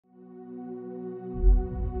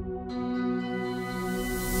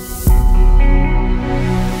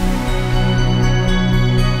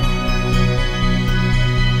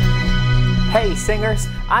Hey singers,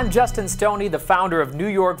 I'm Justin Stoney, the founder of New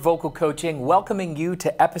York Vocal Coaching, welcoming you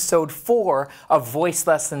to episode 4 of Voice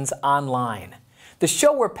Lessons Online. The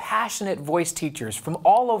show where passionate voice teachers from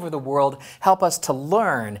all over the world help us to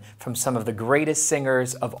learn from some of the greatest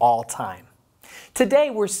singers of all time.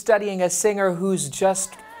 Today we're studying a singer who's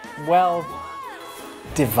just, well,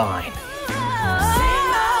 divine.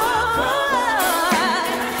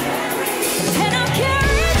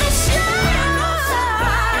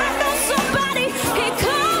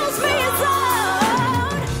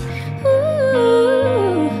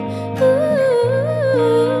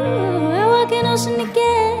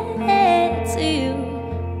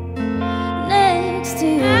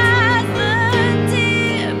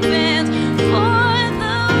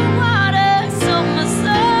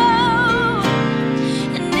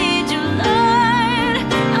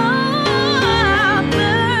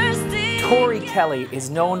 Kelly is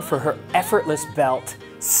known for her effortless belt,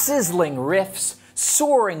 sizzling riffs,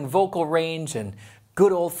 soaring vocal range, and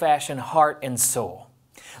good old-fashioned heart and soul.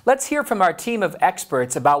 Let's hear from our team of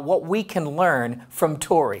experts about what we can learn from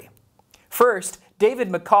Tori. First, David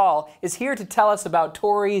McCall is here to tell us about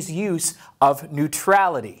Tori's use of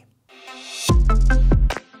neutrality.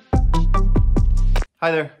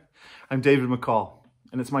 Hi there, I'm David McCall,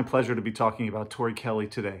 and it's my pleasure to be talking about Tori Kelly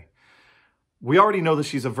today. We already know that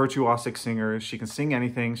she's a virtuosic singer. She can sing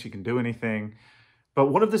anything, she can do anything. But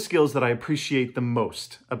one of the skills that I appreciate the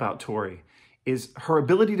most about Tori is her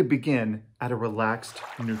ability to begin at a relaxed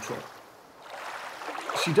neutral.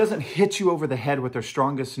 She doesn't hit you over the head with her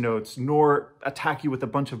strongest notes, nor attack you with a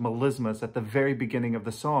bunch of melismas at the very beginning of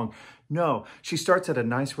the song. No, she starts at a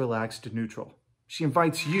nice relaxed neutral. She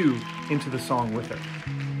invites you into the song with her.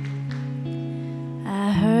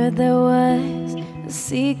 I heard there was a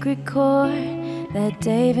secret chord that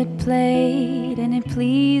David played and it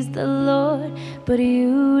pleased the Lord, but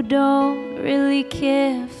you don't really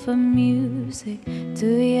care for music, do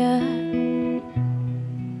ya?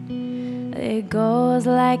 It goes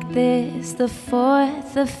like this: the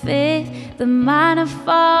fourth, the fifth, the minor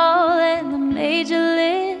fall and the major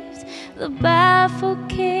lift. The baffled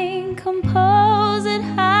king composed it,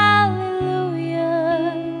 hallelujah.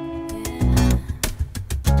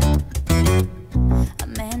 A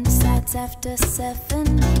man decides after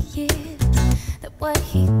 7 years that what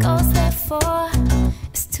he goes there for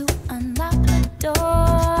is to unlock the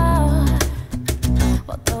door,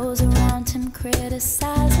 while those around him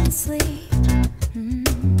criticize and sleep.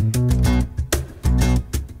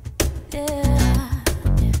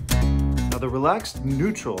 Now, the relaxed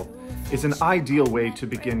neutral is an ideal way to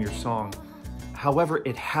begin your song. However,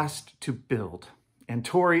 it has to build. And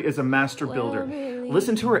Tori is a master builder.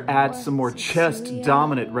 Listen to her add some more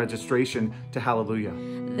chest-dominant registration to Hallelujah.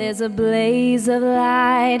 There's a blaze of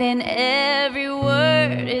light in every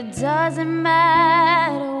word. It doesn't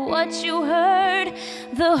matter what you heard.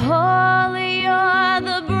 The holy or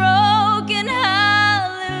the broken,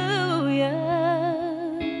 hallelujah.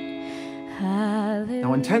 Hallelujah.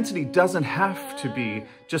 Now, intensity doesn't have to be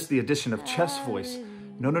just the addition of chest voice.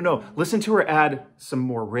 No. Listen to her add some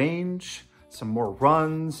more range, some more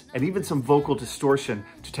runs, and even some vocal distortion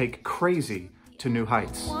to take crazy to new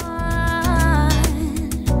heights.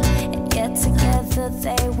 And yet together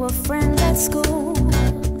they were friends at school.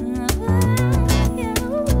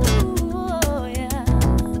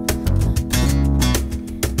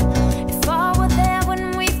 If I were there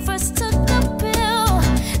when we first took the pill,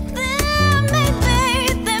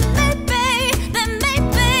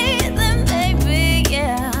 then maybe,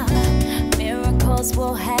 yeah, miracles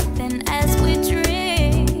will happen as we dream.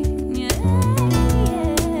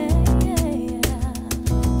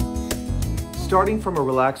 Starting from a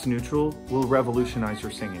relaxed neutral will revolutionize your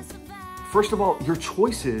singing. First of all, your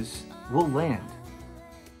choices will land.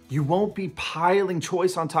 You won't be piling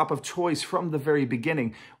choice on top of choice from the very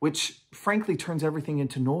beginning, which frankly turns everything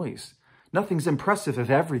into noise. Nothing's impressive if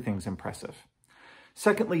everything's impressive.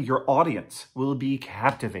 Secondly, your audience will be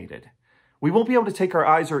captivated. We won't be able to take our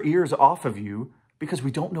eyes or ears off of you because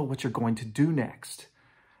we don't know what you're going to do next.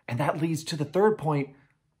 And that leads to the third point.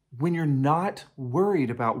 When you're not worried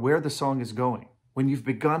about where the song is going, when you've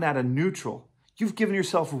begun at a neutral, you've given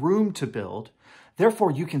yourself room to build.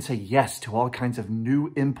 Therefore, you can say yes to all kinds of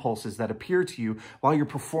new impulses that appear to you while you're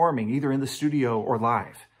performing, either in the studio or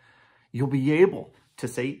live. You'll be able to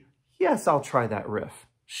say, yes, I'll try that riff.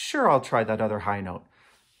 Sure, I'll try that other high note,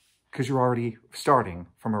 because you're already starting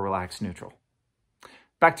from a relaxed neutral.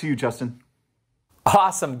 Back to you, Justin.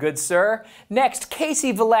 Awesome, good sir. Next,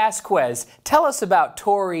 Kacey Velazquez. Tell us about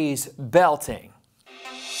Tori's belting.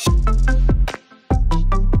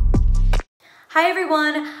 Hi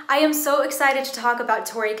everyone, I am so excited to talk about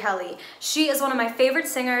Tori Kelly. She is one of my favorite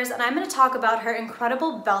singers and I'm going to talk about her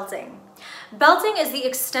incredible belting. Belting is the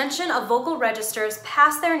extension of vocal registers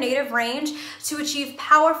past their native range to achieve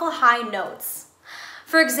powerful high notes.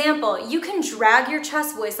 For example, you can drag your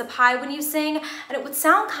chest voice up high when you sing and it would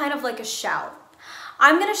sound kind of like a shout.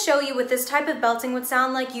 I'm going to show you what this type of belting would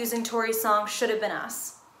sound like using Tori's song Should Have Been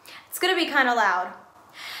Us. It's going to be kind of loud.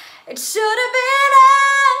 It should have been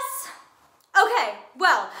us. Okay,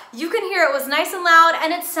 well, you can hear it was nice and loud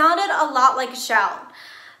and it sounded a lot like a shout.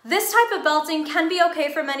 This type of belting can be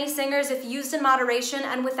okay for many singers if used in moderation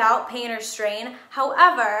and without pain or strain.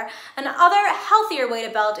 However, another healthier way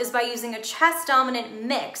to belt is by using a chest-dominant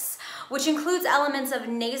mix, which includes elements of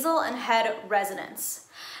nasal and head resonance.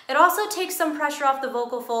 It also takes some pressure off the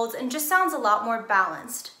vocal folds and just sounds a lot more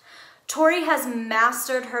balanced. Tori has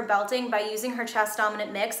mastered her belting by using her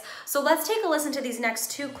chest-dominant mix, so let's take a listen to these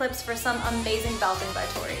next two clips for some amazing belting by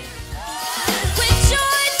Tori.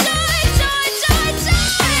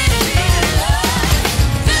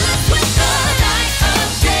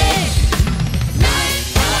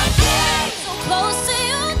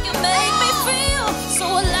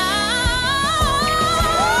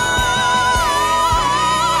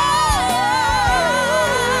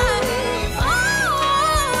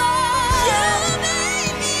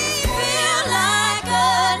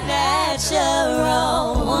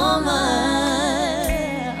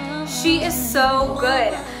 She is so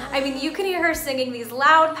good. I mean, you can hear her singing these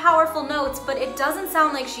loud, powerful notes, but it doesn't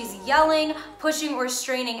sound like she's yelling, pushing, or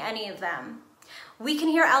straining any of them. We can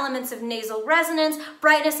hear elements of nasal resonance,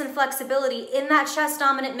 brightness, and flexibility in that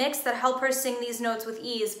chest-dominant mix that help her sing these notes with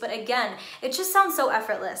ease, but again, it just sounds so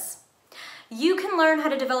effortless. You can learn how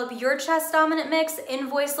to develop your chest-dominant mix in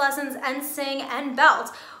voice lessons and sing and belt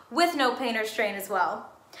with no pain or strain as well.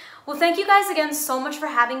 Well, thank you guys again so much for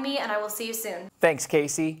having me, and I will see you soon. Thanks,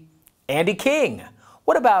 Kacey. Andy King,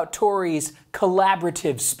 what about Tori's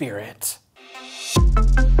collaborative spirit?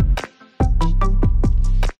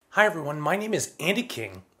 Hi everyone, my name is Andy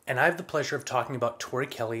King, and I have the pleasure of talking about Tori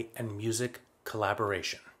Kelly and music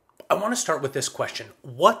collaboration. I want to start with this question.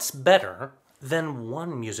 What's better than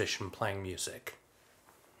one musician playing music?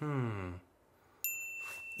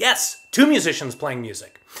 Yes, two musicians playing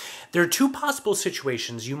music. There are two possible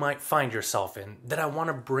situations you might find yourself in that I want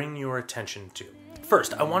to bring your attention to.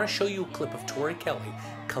 First, I want to show you a clip of Tori Kelly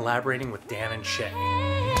collaborating with Dan and Shay.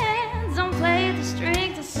 Don't play the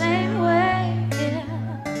strings the same way, yeah.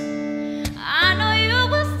 I know you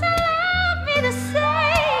will still love me the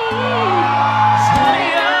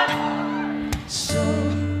same. So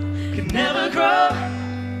can never grow.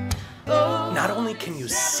 Oh. Not only can you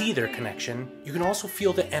see their connection, you can also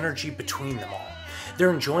feel the energy between them all.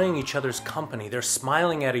 They're enjoying each other's company, they're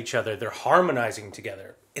smiling at each other, they're harmonizing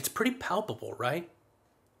together. It's pretty palpable, right?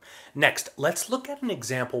 Next, let's look at an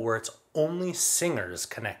example where it's only singers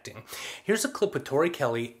connecting. Here's a clip with Tori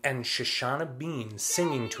Kelly and Shoshana Bean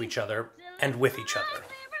singing to each other and with each other. It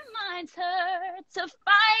reminds her to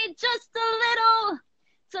fight just a little,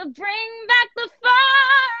 to bring back the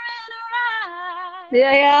fire in her eyes.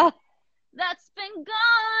 Yeah. That's been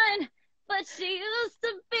gone, but she used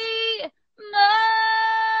to be mine.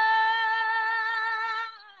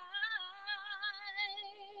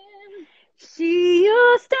 She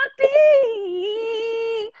used to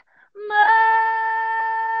be mine.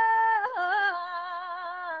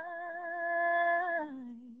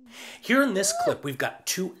 Here in this clip, we've got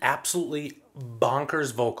two absolutely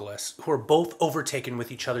bonkers vocalists who are both overtaken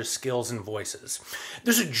with each other's skills and voices.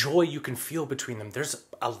 There's a joy you can feel between them. There's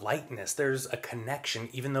a lightness. There's a connection,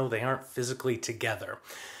 even though they aren't physically together.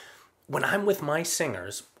 When I'm with my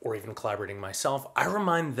singers, or even collaborating myself, I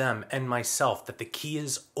remind them and myself that the key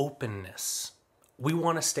is openness. We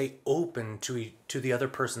want to stay open to the other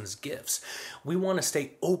person's gifts. We want to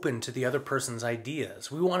stay open to the other person's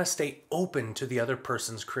ideas. We want to stay open to the other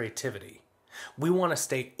person's creativity. We want to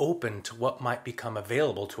stay open to what might become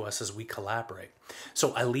available to us as we collaborate.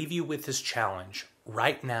 So I leave you with this challenge.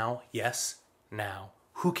 Right now, yes, now,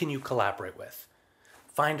 who can you collaborate with?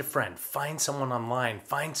 Find a friend, find someone online,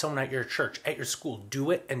 find someone at your church, at your school.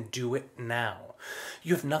 Do it and do it now.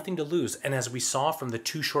 You have nothing to lose. And as we saw from the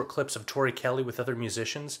two short clips of Tori Kelly with other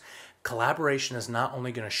musicians, collaboration is not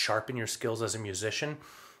only going to sharpen your skills as a musician,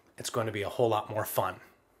 it's going to be a whole lot more fun.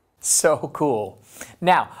 So cool.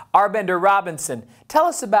 Now, Arbender Robinson, tell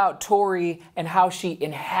us about Tori and how she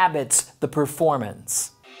inhabits the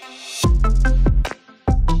performance.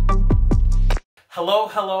 Hello,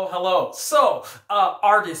 hello, hello. So,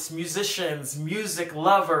 artists, musicians, music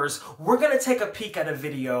lovers, we're going to take a peek at a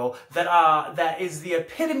video that is the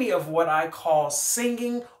epitome of what I call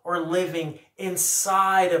singing or living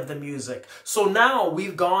inside of the music. So now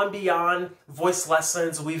we've gone beyond voice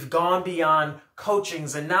lessons, we've gone beyond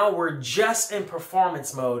coachings, and now we're just in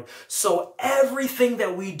performance mode. So everything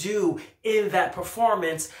that we do in that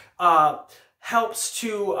performance helps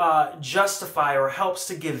to justify or helps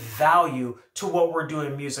to give value to what we're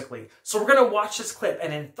doing musically. So we're going to watch this clip,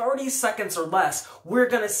 and in 30 seconds or less, we're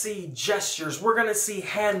going to see gestures, we're going to see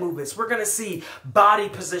hand movements, we're going to see body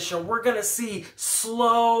position, we're going to see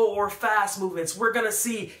slow or fast movements, we're going to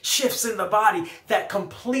see shifts in the body that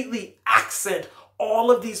completely accent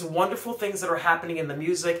all of these wonderful things that are happening in the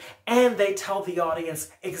music, and they tell the audience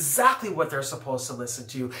exactly what they're supposed to listen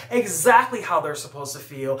to, exactly how they're supposed to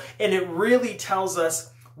feel, and it really tells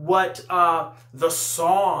us what the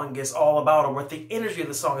song is all about, or what the energy of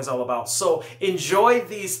the song is all about. So enjoy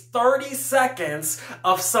these 30 seconds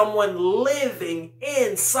of someone living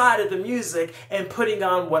inside of the music and putting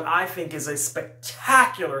on what I think is a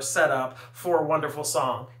spectacular setup for a wonderful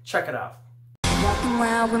song. Check it out. Walking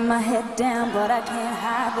around with my head down, but I can't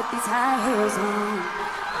hide with these high heels on.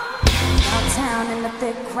 Downtown in the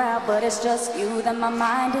thick crowd, but it's just you that my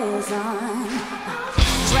mind is on.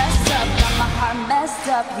 Dressed up, got my heart messed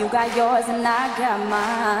up. You got yours and I got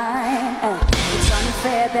mine. It's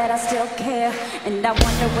unfair that I still care, and I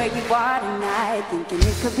wonder where you are tonight, thinking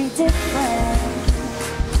it could be different.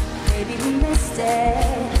 Maybe we missed it,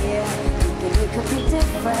 yeah. Thinking it could be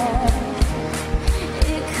different.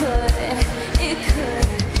 It could.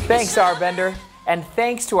 Thanks, Arbender, and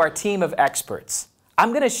thanks to our team of experts. I'm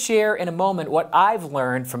going to share in a moment what I've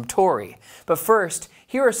learned from Tori, but first,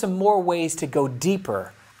 here are some more ways to go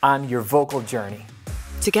deeper on your vocal journey.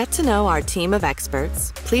 To get to know our team of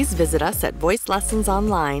experts, please visit us at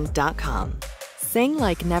voicelessonsonline.com. Sing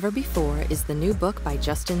Like Never Before is the new book by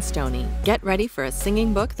Justin Stoney. Get ready for a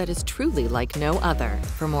singing book that is truly like no other.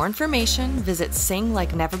 For more information, visit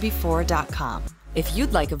singlikeneverbefore.com. If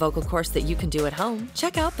you'd like a vocal course that you can do at home,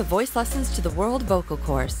 check out the Voice Lessons to the World vocal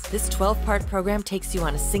course. This 12-part program takes you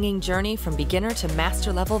on a singing journey from beginner to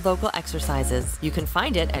master-level vocal exercises. You can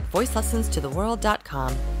find it at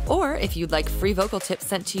voicelessonstotheworld.com. Or if you'd like free vocal tips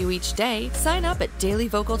sent to you each day, sign up at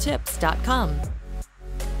dailyvocaltips.com.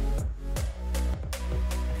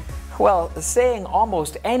 Well, saying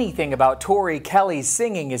almost anything about Tori Kelly's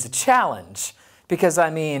singing is a challenge, because, I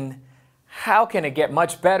mean, how can it get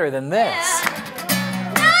much better than this?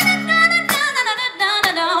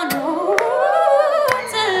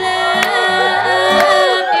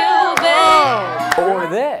 Or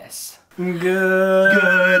this.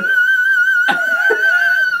 Good.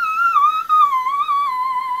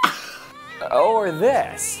 Or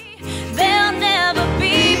this. There'll never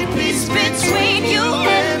be peace between you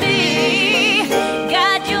and me.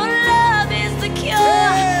 God, your love is the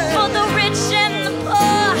cure for the rich and the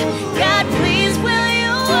poor. God, please will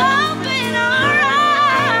you open our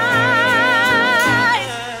eyes?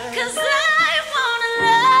 'Cause I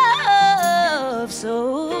wanna love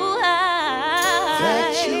so high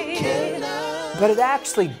that you cannot. But it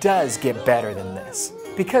actually does get better than this.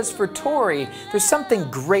 Because for Tori, there's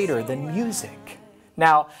something greater than music.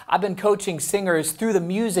 Now, I've been coaching singers through the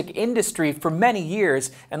music industry for many years,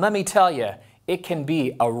 and let me tell you, it can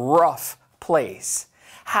be a rough place.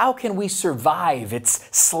 How can we survive its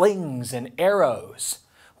slings and arrows?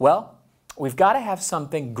 Well, we've got to have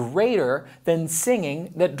something greater than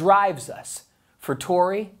singing that drives us. For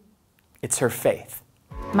Tori, it's her faith.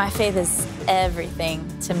 My faith is everything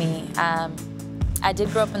to me. I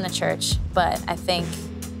did grow up in the church, but I think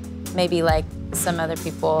maybe like some other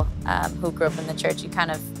people who grew up in the church, you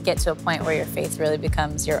kind of get to a point where your faith really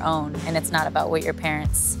becomes your own, and it's not about what your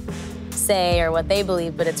parents say or what they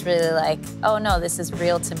believe, but it's really like, oh no, this is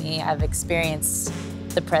real to me. I've experienced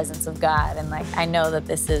the presence of God, and like I know that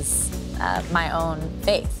this is my own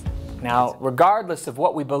faith. Now, regardless of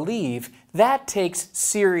what we believe, that takes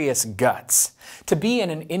serious guts. To be in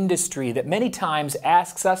an industry that many times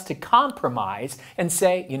asks us to compromise and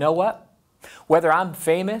say, you know what? Whether I'm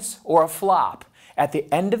famous or a flop, at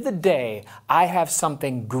the end of the day, I have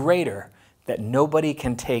something greater that nobody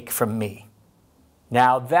can take from me.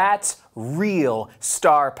 Now that's real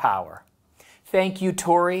star power. Thank you,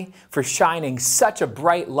 Tori, for shining such a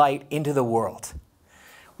bright light into the world.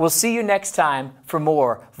 We'll see you next time for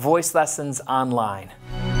more Voice Lessons Online.